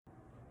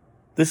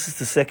This is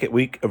the second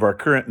week of our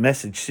current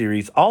message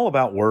series all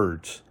about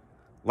words.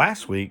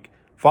 Last week,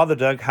 Father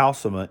Doug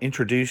Halsema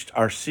introduced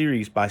our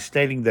series by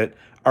stating that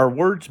our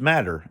words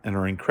matter and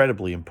are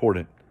incredibly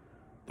important.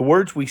 The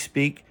words we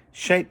speak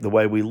shape the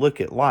way we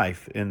look at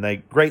life, and they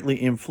greatly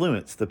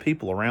influence the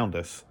people around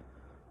us.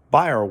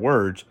 By our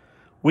words,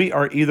 we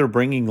are either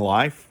bringing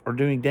life or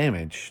doing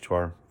damage to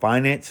our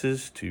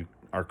finances, to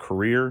our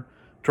career,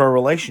 to our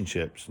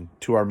relationships, and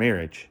to our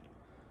marriage.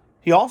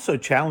 He also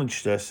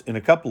challenged us in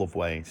a couple of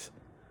ways.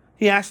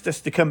 He asked us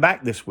to come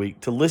back this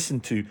week to listen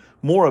to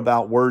more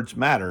about words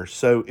matter.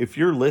 So if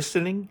you're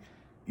listening,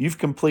 you've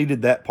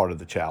completed that part of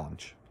the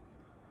challenge.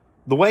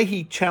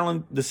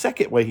 The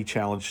second way he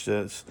challenged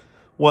us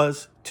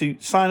was to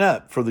sign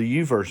up for the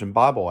YouVersion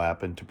Bible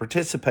app and to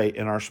participate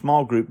in our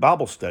small group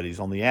Bible studies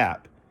on the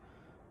app.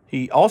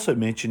 He also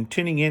mentioned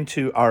tuning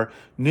into our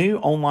new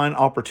online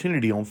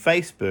opportunity on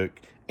Facebook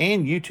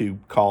and YouTube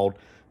called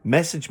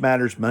Message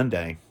Matters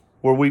Monday,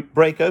 where we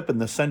break open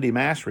the Sunday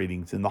Mass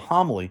readings and the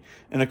homily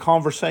in a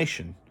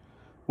conversation.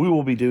 We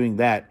will be doing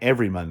that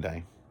every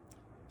Monday.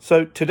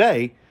 So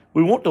today,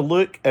 we want to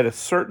look at a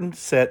certain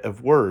set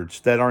of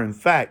words that are in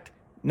fact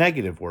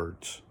negative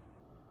words.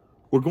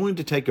 We're going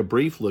to take a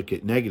brief look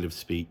at negative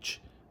speech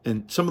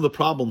and some of the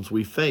problems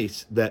we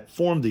face that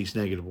form these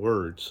negative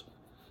words.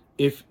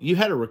 If you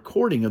had a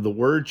recording of the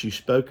words you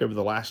spoke over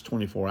the last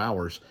 24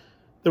 hours,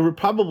 there would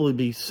probably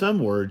be some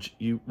words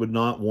you would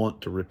not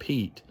want to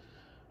repeat.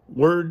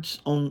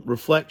 Words on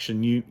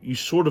reflection you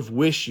sort of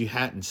wish you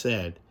hadn't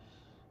said.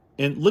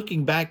 And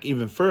looking back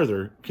even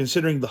further,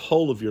 considering the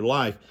whole of your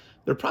life,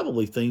 there are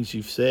probably things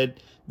you've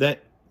said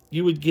that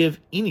you would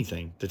give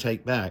anything to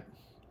take back.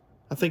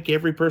 I think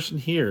every person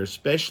here,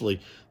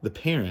 especially the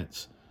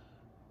parents,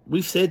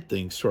 we've said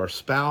things to our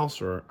spouse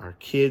or our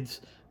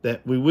kids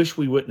that we wish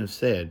we wouldn't have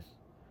said.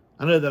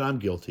 I know that I'm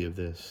guilty of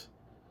this.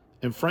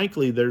 And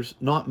frankly, there's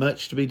not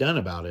much to be done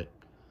about it.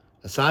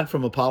 Aside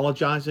from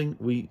apologizing,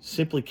 we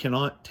simply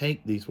cannot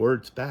take these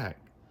words back.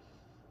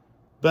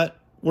 But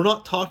we're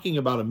not talking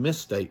about a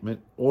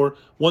misstatement or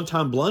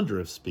one-time blunder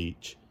of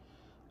speech.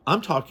 I'm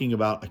talking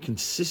about a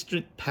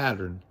consistent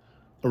pattern,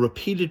 a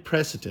repeated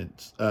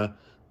precedent, a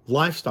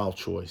lifestyle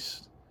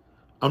choice.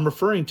 I'm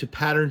referring to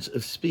patterns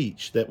of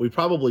speech that we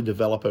probably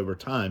develop over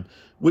time,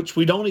 which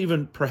we don't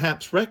even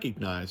perhaps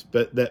recognize,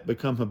 but that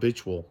become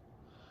habitual.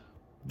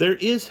 There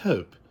is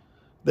hope.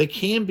 They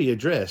can be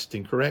addressed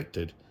and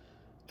corrected.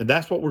 And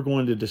that's what we're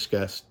going to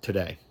discuss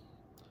today.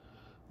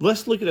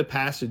 Let's look at a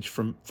passage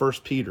from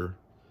 1 Peter.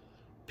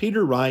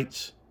 Peter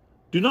writes,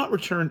 "Do not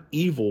return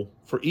evil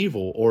for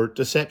evil or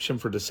deception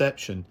for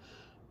deception,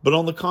 but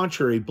on the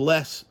contrary,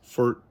 bless,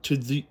 for to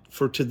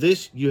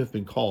this you have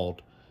been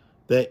called,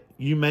 that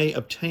you may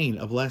obtain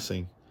a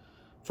blessing.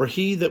 For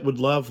he that would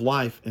love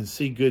life and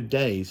see good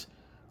days,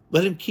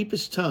 let him keep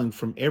his tongue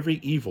from every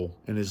evil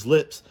and his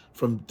lips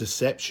from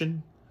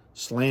deception,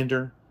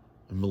 slander,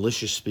 and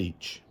malicious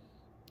speech."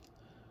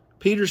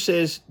 Peter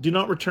says, do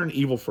not return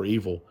evil for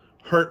evil,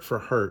 hurt for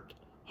hurt,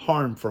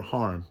 harm for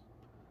harm.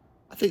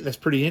 I think that's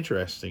pretty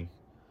interesting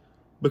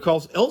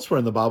because elsewhere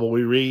in the Bible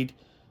we read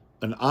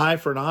an eye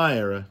for an eye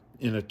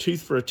and a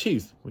tooth for a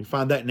tooth. We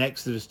find that in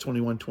Exodus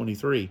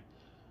 21:23.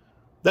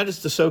 That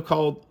is the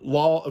so-called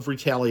law of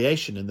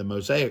retaliation in the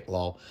Mosaic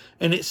law,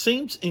 and it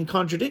seems in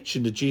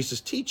contradiction to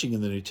Jesus' teaching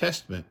in the New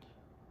Testament,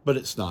 but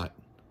it's not.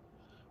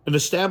 In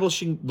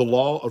establishing the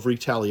law of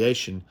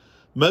retaliation,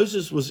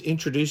 Moses was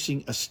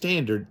introducing a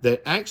standard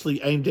that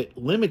actually aimed at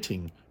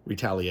limiting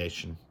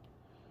retaliation.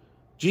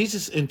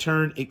 Jesus, in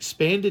turn,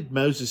 expanded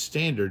Moses'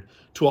 standard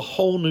to a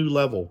whole new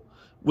level,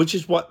 which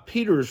is what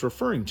Peter is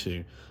referring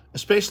to,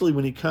 especially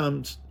when it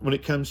comes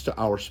to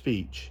our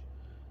speech.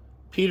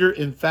 Peter,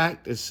 in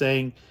fact, is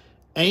saying,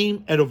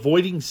 aim at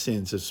avoiding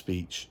sins of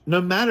speech, no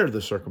matter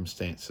the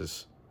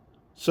circumstances.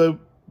 So,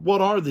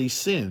 what are these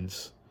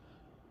sins?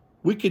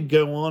 We could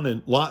go on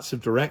in lots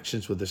of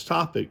directions with this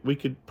topic. We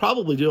could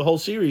probably do a whole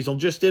series on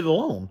just it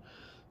alone.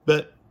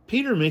 But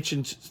Peter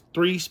mentions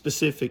three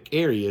specific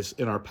areas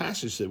in our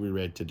passage that we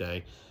read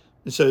today.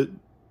 And so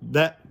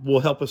that will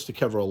help us to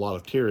cover a lot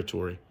of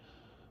territory.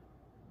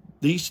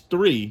 These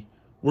three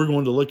we're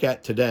going to look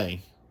at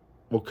today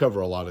will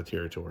cover a lot of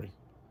territory.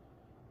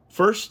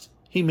 First,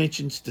 he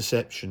mentions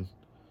deception.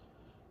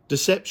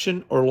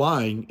 Deception or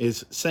lying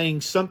is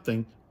saying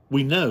something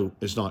we know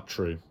is not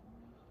true.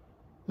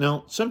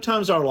 Now,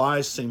 sometimes our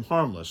lies seem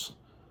harmless.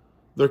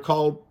 They're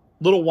called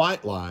little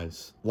white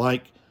lies,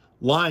 like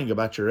lying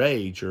about your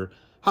age or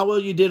how well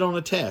you did on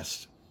a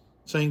test,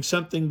 saying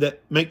something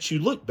that makes you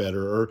look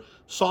better or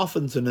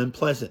softens an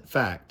unpleasant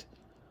fact.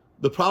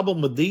 The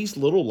problem with these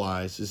little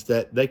lies is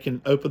that they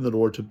can open the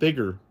door to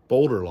bigger,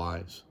 bolder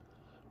lies.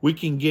 We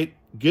can get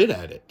good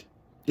at it.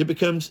 It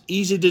becomes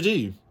easy to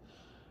do.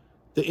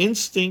 The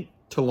instinct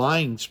to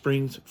lying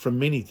springs from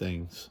many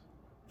things: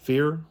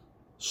 fear,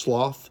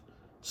 sloth,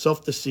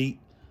 self-deceit,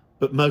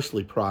 but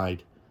mostly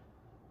pride.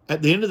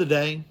 At the end of the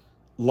day,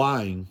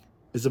 lying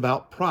is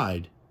about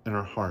pride in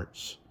our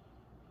hearts.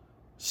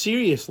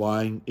 Serious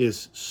lying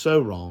is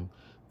so wrong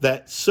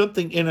that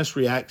something in us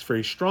reacts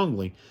very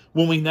strongly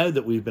when we know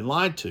that we've been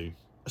lied to,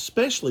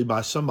 especially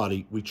by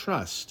somebody we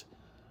trust.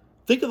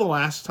 Think of the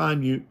last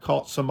time you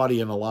caught somebody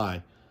in a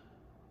lie.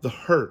 The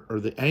hurt or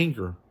the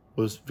anger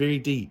was very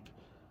deep.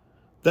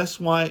 That's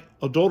why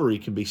adultery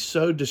can be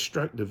so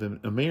destructive in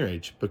a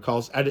marriage,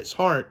 because at its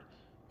heart,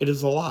 it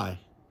is a lie.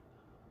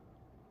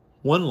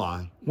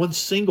 One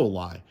single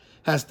lie,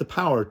 has the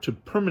power to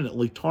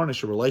permanently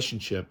tarnish a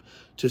relationship,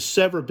 to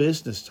sever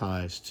business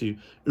ties, to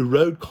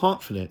erode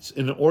confidence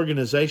in an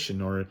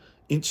organization or an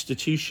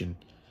institution.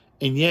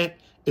 And yet,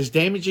 as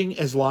damaging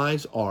as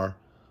lies are,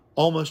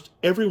 almost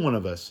every one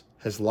of us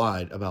has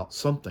lied about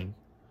something,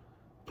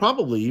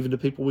 probably even to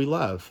people we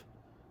love.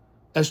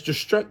 As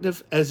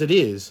destructive as it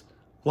is,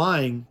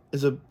 lying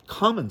is a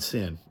common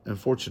sin,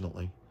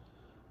 unfortunately.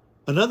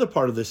 Another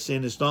part of this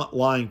sin is not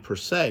lying per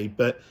se,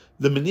 but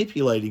the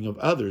manipulating of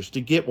others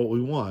to get what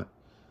we want.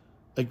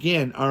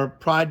 Again, our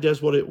pride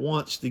does what it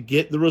wants to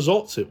get the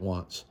results it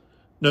wants,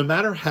 no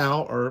matter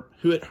how or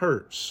who it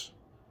hurts.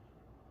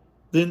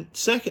 Then,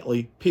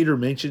 secondly, Peter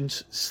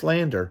mentions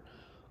slander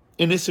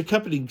and its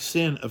accompanying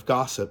sin of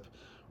gossip,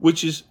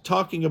 which is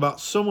talking about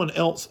someone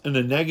else in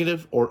a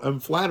negative or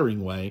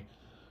unflattering way,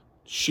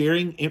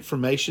 sharing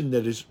information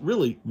that is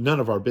really none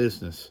of our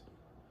business.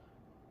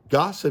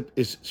 Gossip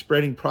is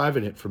spreading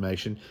private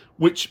information,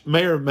 which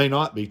may or may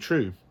not be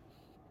true.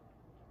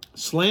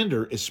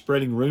 Slander is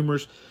spreading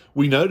rumors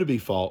we know to be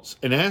false,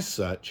 and as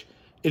such,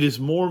 it is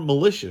more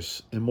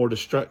malicious and more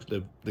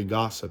destructive than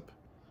gossip.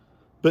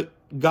 But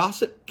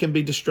gossip can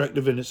be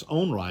destructive in its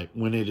own right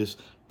when it is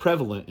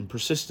prevalent and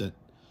persistent.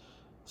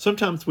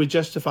 Sometimes we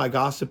justify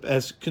gossip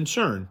as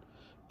concern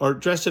or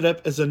dress it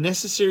up as a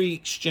necessary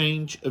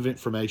exchange of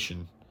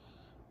information.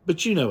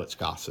 But you know it's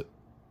gossip.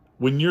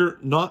 When you're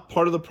not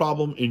part of the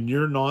problem and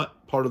you're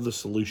not part of the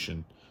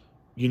solution,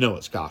 you know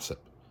it's gossip.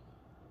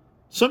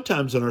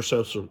 Sometimes in our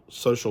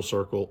social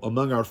circle,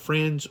 among our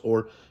friends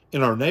or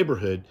in our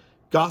neighborhood,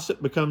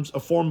 gossip becomes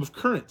a form of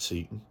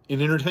currency in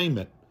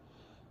entertainment.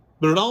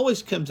 But it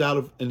always comes out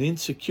of an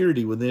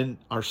insecurity within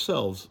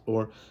ourselves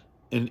or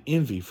an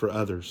envy for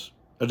others,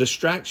 a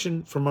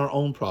distraction from our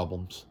own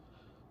problems.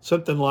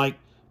 Something like,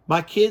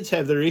 my kids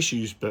have their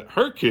issues, but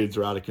her kids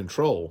are out of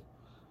control.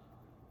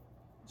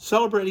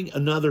 Celebrating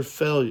another's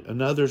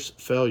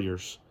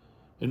failures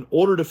in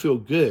order to feel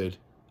good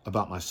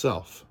about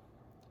myself.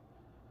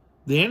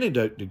 The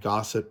antidote to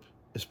gossip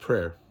is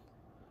prayer.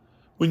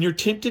 When you're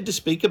tempted to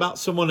speak about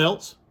someone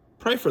else,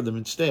 pray for them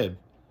instead.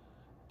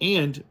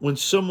 And when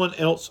someone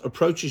else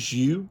approaches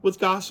you with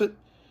gossip,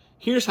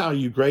 here's how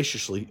you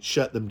graciously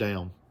shut them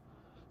down.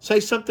 Say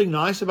something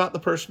nice about the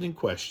person in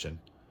question.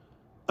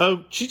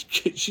 Oh,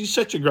 she's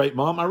such a great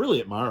mom. I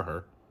really admire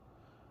her.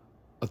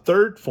 A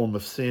third form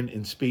of sin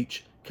in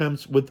speech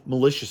comes with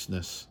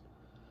maliciousness.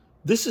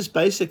 This is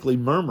basically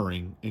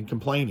murmuring and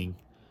complaining.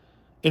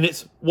 And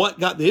it's what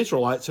got the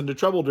Israelites into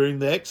trouble during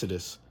the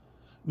Exodus.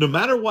 No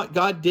matter what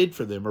God did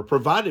for them or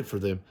provided for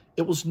them,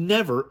 it was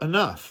never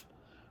enough.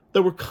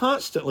 They were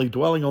constantly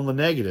dwelling on the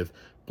negative,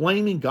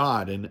 blaming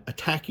God and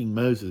attacking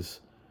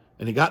Moses.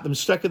 And it got them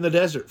stuck in the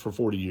desert for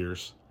 40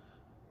 years.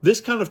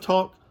 This kind of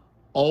talk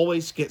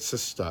always gets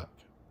us stuck.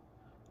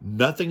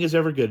 Nothing is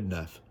ever good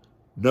enough.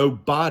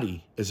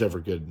 Nobody is ever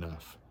good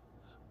enough.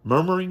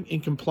 Murmuring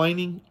and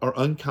complaining are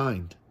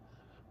unkind.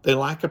 They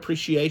lack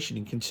appreciation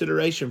and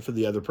consideration for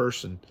the other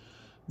person.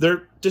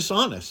 They're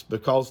dishonest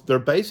because they're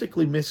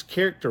basically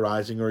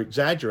mischaracterizing or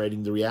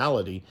exaggerating the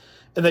reality,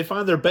 and they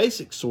find their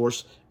basic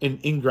source in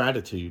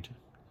ingratitude.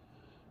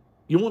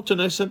 You want to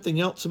know something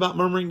else about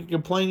murmuring and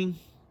complaining?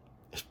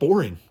 It's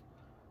boring.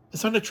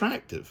 It's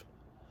unattractive.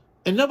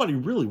 And nobody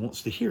really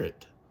wants to hear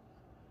it.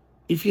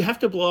 If you have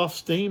to blow off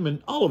steam,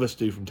 and all of us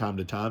do from time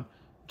to time,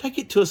 take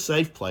it to a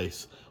safe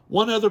place,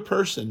 one other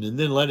person, and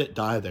then let it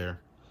die there.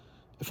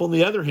 If, on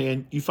the other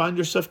hand, you find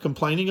yourself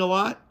complaining a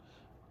lot,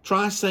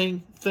 try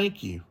saying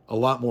thank you a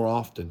lot more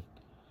often.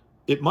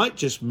 It might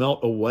just melt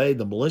away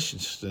the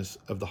maliciousness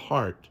of the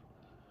heart.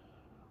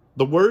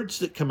 The words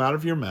that come out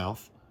of your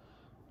mouth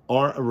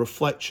are a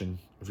reflection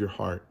of your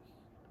heart.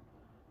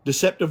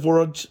 Deceptive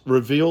words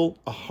reveal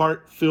a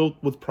heart filled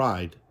with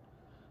pride.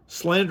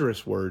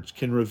 Slanderous words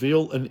can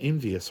reveal an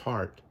envious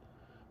heart.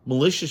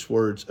 Malicious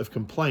words of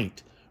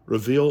complaint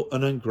reveal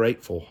an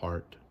ungrateful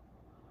heart.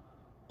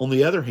 On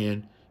the other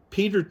hand,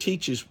 Peter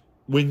teaches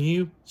when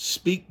you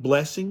speak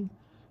blessing,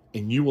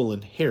 and you will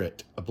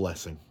inherit a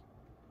blessing.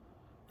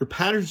 Your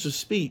patterns of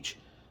speech,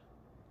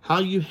 how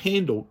you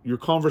handle your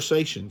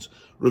conversations,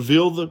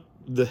 reveal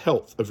the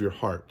health of your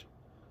heart.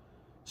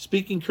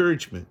 Speak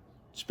encouragement,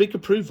 speak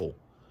approval,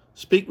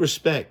 speak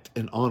respect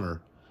and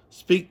honor,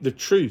 speak the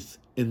truth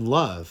in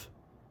love,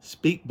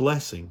 speak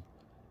blessing,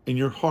 and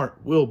your heart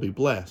will be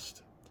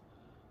blessed.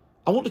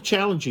 I want to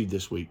challenge you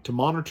this week to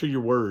monitor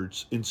your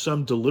words in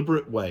some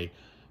deliberate way,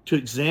 to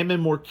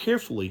examine more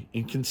carefully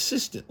and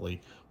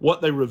consistently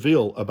what they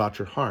reveal about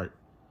your heart.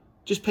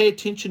 Just pay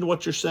attention to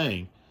what you're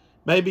saying.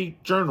 Maybe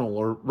journal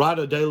or write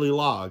a daily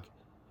log.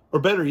 Or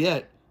better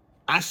yet,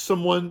 ask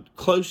someone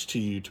close to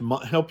you to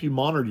help you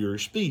monitor your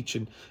speech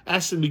and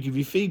ask them to give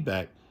you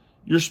feedback.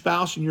 Your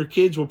spouse and your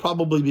kids will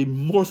probably be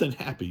more than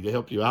happy to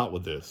help you out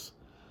with this.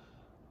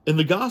 In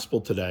the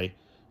gospel today,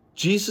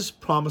 Jesus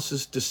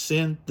promises to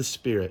send the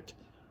Spirit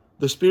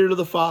of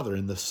the Father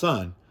and the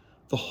Son,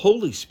 the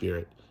Holy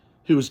Spirit,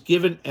 who is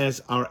given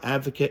as our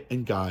advocate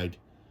and guide.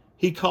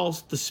 He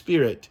calls the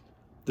Spirit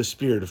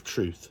of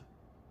truth.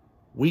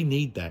 We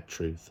need that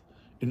truth.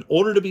 In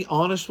order to be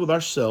honest with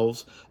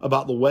ourselves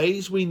about the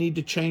ways we need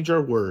to change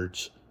our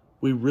words,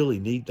 we really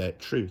need that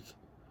truth.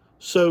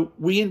 So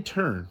we in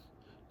turn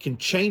can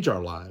change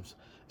our lives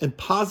and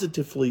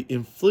positively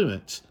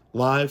influence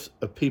lives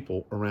of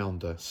people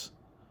around us.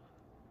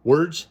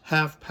 Words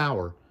have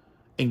power,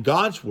 and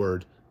God's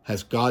word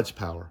has God's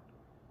power.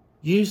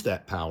 Use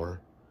that power.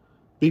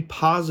 Be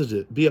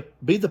positive.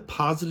 Be the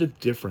positive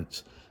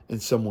difference in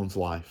someone's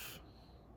life.